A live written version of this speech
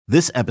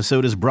This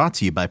episode is brought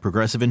to you by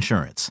Progressive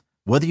Insurance.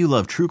 Whether you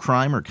love true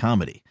crime or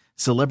comedy,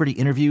 celebrity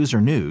interviews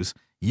or news,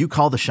 you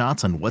call the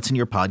shots on what's in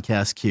your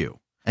podcast queue.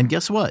 And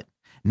guess what?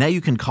 Now you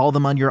can call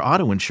them on your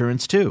auto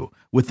insurance too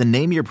with the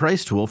Name Your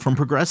Price tool from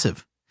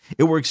Progressive.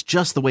 It works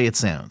just the way it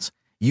sounds.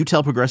 You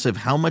tell Progressive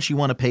how much you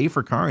want to pay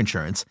for car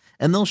insurance,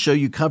 and they'll show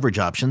you coverage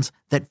options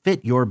that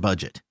fit your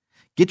budget.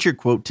 Get your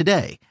quote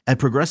today at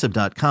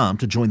Progressive.com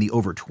to join the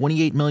over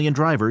 28 million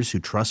drivers who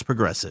trust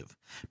Progressive.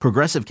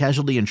 Progressive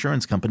Casualty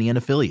Insurance Company and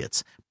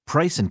Affiliates.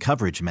 Price and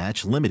coverage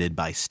match limited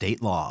by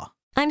state law.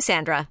 I'm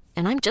Sandra,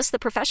 and I'm just the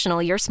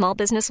professional your small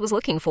business was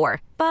looking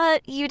for.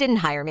 But you didn't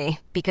hire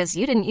me because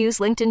you didn't use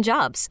LinkedIn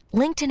Jobs.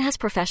 LinkedIn has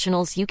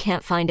professionals you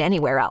can't find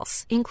anywhere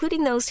else,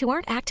 including those who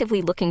aren't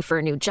actively looking for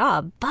a new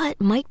job, but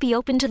might be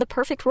open to the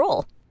perfect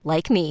role,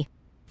 like me.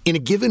 In a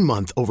given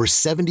month, over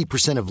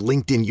 70% of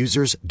LinkedIn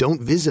users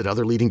don't visit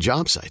other leading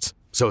job sites.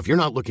 So if you're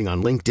not looking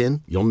on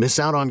LinkedIn, you'll miss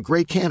out on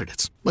great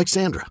candidates like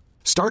Sandra.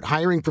 Start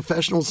hiring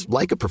professionals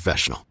like a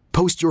professional.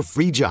 Post your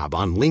free job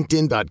on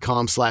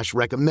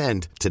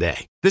linkedin.com/recommend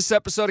today. This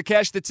episode of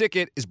Cash the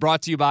Ticket is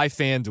brought to you by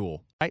FanDuel.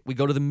 Right, we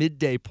go to the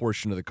midday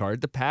portion of the card.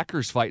 The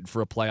Packers fighting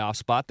for a playoff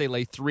spot. They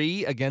lay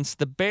 3 against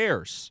the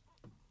Bears.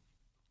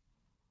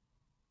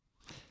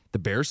 The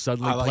Bears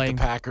suddenly playing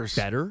the Packers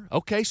better?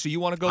 Okay, so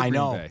you want to go Green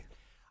Bay.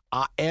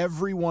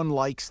 Everyone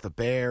likes the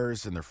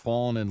Bears, and they're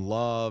falling in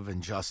love,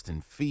 and Justin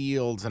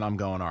Fields, and I'm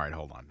going, all right,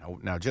 hold on.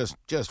 Now,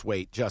 just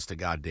wait just a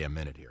goddamn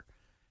minute here.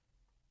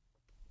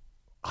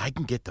 I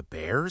can get the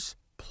Bears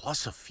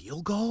plus a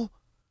field goal?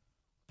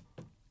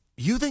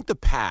 You think the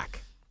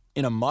Pack,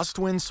 in a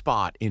must-win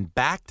spot in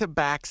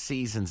back-to-back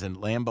seasons in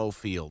Lambeau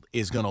Field,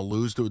 is going to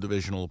lose to a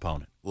divisional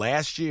opponent?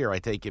 Last year, I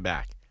take you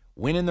back.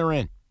 Winning, they're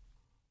in.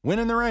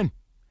 Winning, they're in.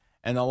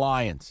 And the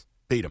Lions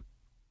beat them.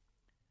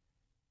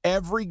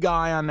 Every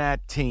guy on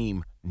that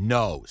team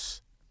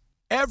knows.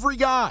 Every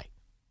guy.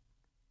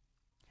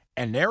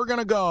 And they're going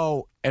to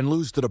go and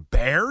lose to the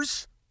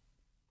Bears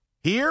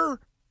here?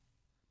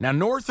 Now,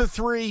 north of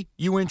 3,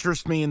 you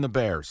interest me in the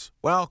Bears.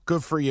 Well,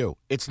 good for you.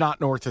 It's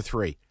not north of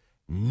 3.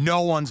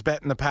 No one's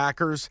betting the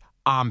Packers.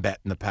 I'm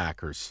betting the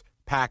Packers.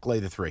 Pack, lay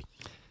the 3.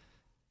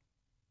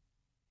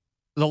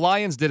 The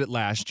Lions did it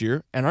last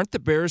year, and aren't the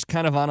Bears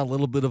kind of on a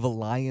little bit of a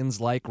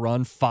Lions-like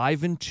run?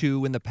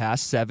 5-2 in the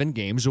past 7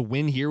 games. A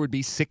win here would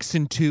be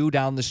 6-2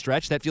 down the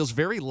stretch. That feels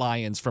very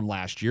Lions from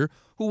last year,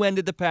 who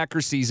ended the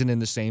Packers season in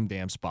the same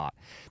damn spot.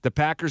 The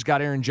Packers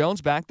got Aaron Jones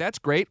back. That's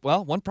great.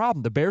 Well, one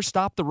problem. The Bears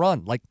stopped the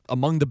run, like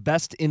among the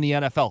best in the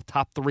NFL,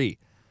 top 3.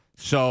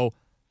 So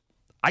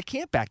I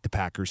can't back the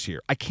Packers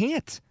here. I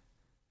can't.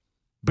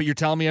 But you're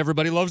telling me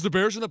everybody loves the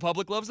Bears and the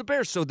public loves the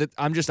Bears, so that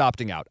I'm just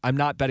opting out. I'm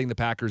not betting the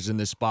Packers in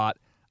this spot.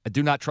 I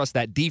do not trust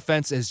that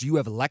defense, as you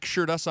have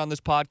lectured us on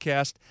this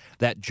podcast,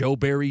 that Joe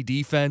Barry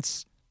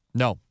defense.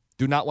 No,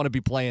 do not want to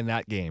be playing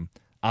that game.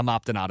 I'm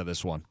opting out of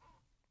this one.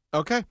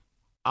 Okay,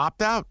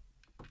 opt out,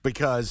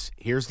 because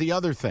here's the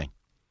other thing.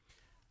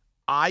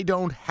 I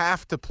don't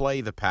have to play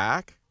the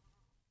Pack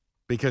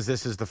because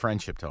this is the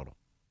friendship total.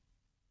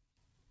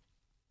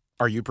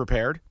 Are you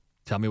prepared?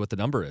 Tell me what the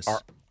number is. No.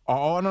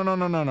 I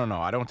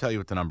don't tell you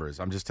what the number is.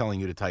 I'm just telling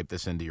you to type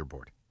this into your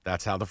board.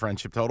 That's how the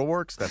friendship total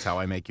works. That's how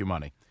I make you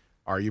money.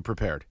 Are you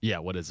prepared? Yeah,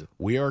 what is it?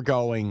 We are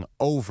going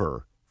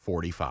over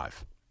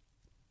 45.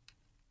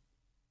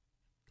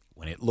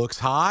 When it looks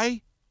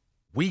high,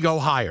 we go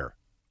higher.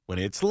 When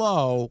it's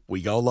low,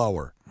 we go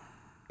lower.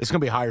 It's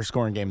going to be a higher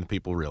scoring game than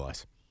people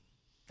realize.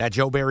 That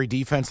Joe Barry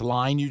defense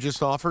line you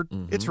just offered,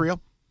 It's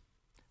real.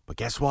 But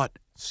guess what?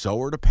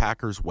 So are the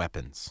Packers'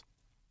 weapons.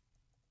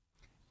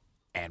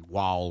 And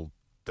while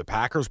the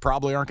Packers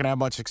probably aren't going to have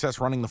much success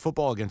running the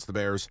football against the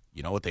Bears,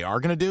 you know what they are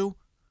going to do?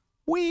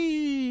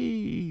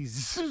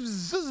 It's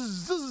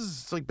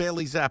like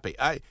Bailey Zappi.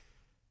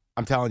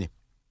 I'm telling you,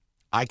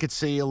 I could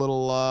see a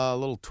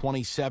little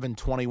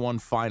 27-21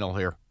 final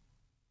here.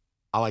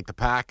 I like the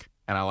Pack,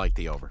 and I like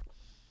the over.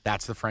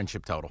 That's the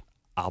friendship total.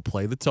 I'll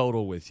play the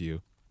total with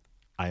you.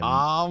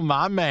 Oh,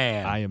 my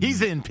man. He's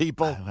in,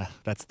 people.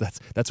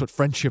 That's what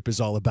friendship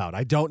is all about.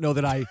 I don't know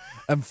that I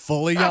am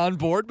fully on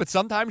board, but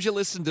sometimes you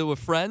listen to a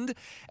friend,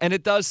 and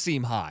it does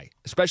seem high.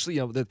 Especially,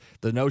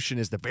 the notion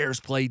is the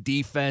Bears play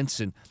defense,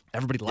 and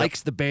everybody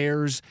likes the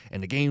Bears,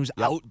 and the game's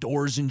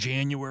outdoors in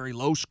January,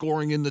 low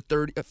scoring in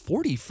the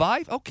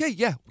 45? Okay,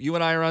 yeah, you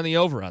and I are on the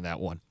over on that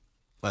one.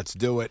 Let's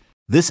do it.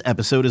 This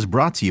episode is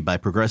brought to you by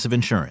Progressive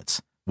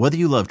Insurance. Whether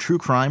you love true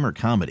crime or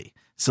comedy,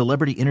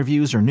 celebrity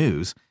interviews or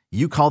news,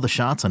 you call the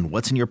shots on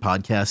what's in your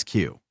podcast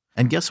queue.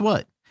 And guess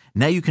what?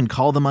 Now you can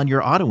call them on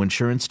your auto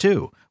insurance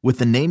too with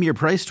the Name Your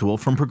Price tool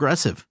from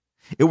Progressive.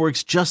 It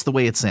works just the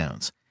way it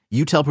sounds.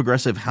 You tell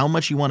Progressive how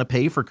much you want to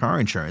pay for car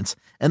insurance,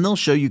 and they'll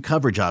show you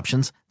coverage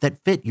options that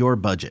fit your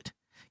budget.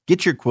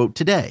 Get your quote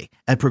today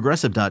at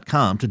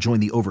Progressive.com to join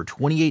the over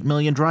 28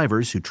 million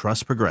drivers who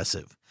trust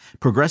Progressive.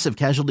 Progressive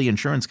Casualty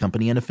Insurance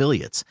Company and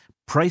Affiliates.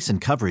 Price and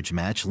coverage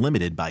match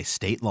limited by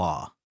state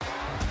law.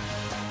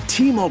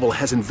 T-Mobile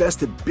has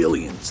invested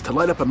billions to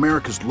light up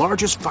America's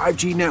largest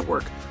 5G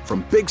network,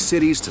 from big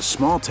cities to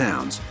small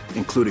towns,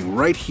 including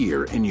right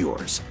here in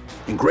yours.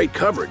 And great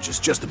coverage is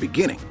just the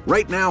beginning.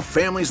 Right now,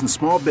 families and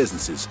small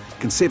businesses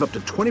can save up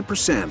to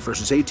 20%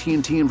 versus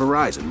AT&T and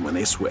Verizon when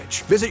they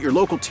switch. Visit your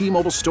local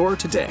T-Mobile store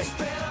today.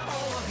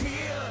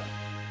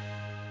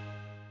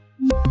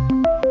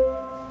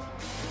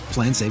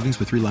 Plan savings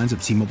with 3 lines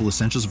of T-Mobile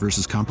Essentials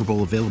versus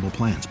comparable available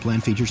plans.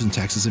 Plan features and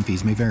taxes and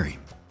fees may vary.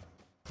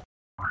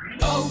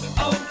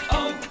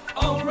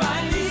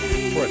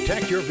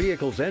 Protect your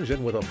vehicle's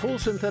engine with a full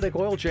synthetic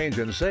oil change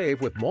and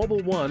save with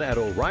Mobil 1 at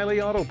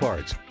O'Reilly Auto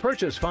Parts.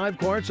 Purchase 5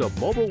 quarts of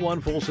Mobil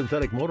 1 full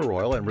synthetic motor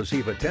oil and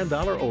receive a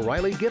 $10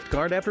 O'Reilly gift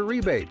card after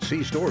rebate.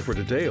 See store for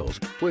details.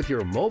 With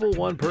your Mobil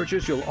 1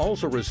 purchase, you'll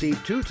also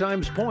receive 2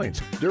 times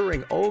points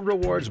during O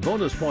Rewards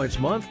Bonus Points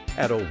Month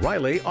at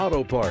O'Reilly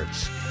Auto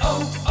Parts.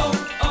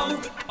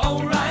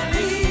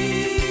 O'Reilly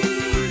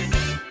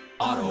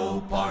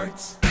Auto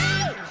Parts.